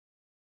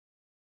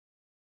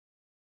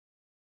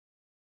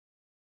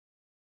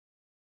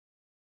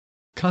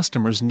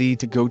customers need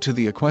to go to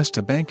the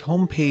Aquesta Bank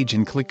homepage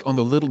and click on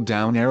the little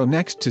down arrow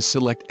next to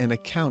select an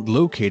account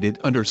located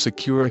under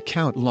Secure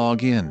Account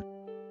Login.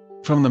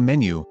 From the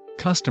menu,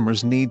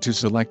 customers need to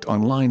select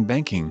Online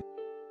Banking.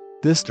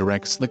 This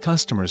directs the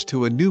customers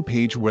to a new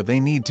page where they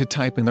need to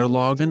type in their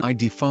login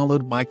ID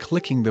followed by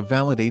clicking the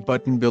Validate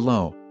button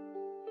below.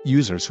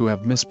 Users who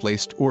have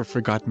misplaced or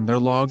forgotten their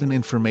login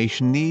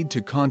information need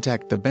to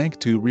contact the bank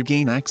to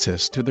regain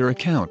access to their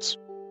accounts.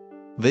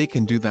 They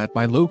can do that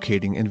by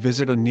locating and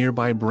visit a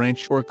nearby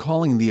branch or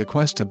calling the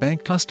Aquesta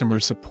Bank customer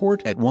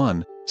support at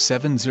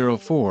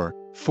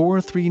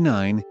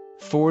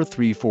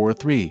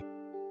 1-704-439-4343.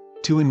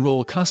 To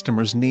enroll,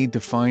 customers need to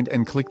find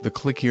and click the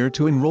Click Here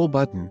to Enroll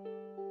button.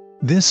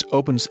 This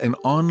opens an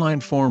online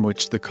form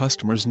which the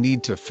customers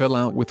need to fill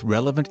out with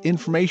relevant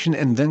information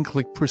and then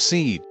click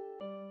Proceed.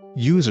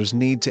 Users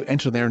need to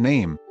enter their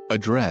name,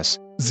 address,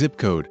 zip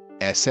code,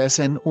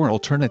 SSN or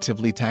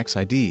alternatively tax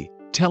ID,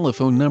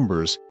 telephone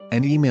numbers,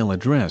 and email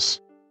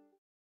address.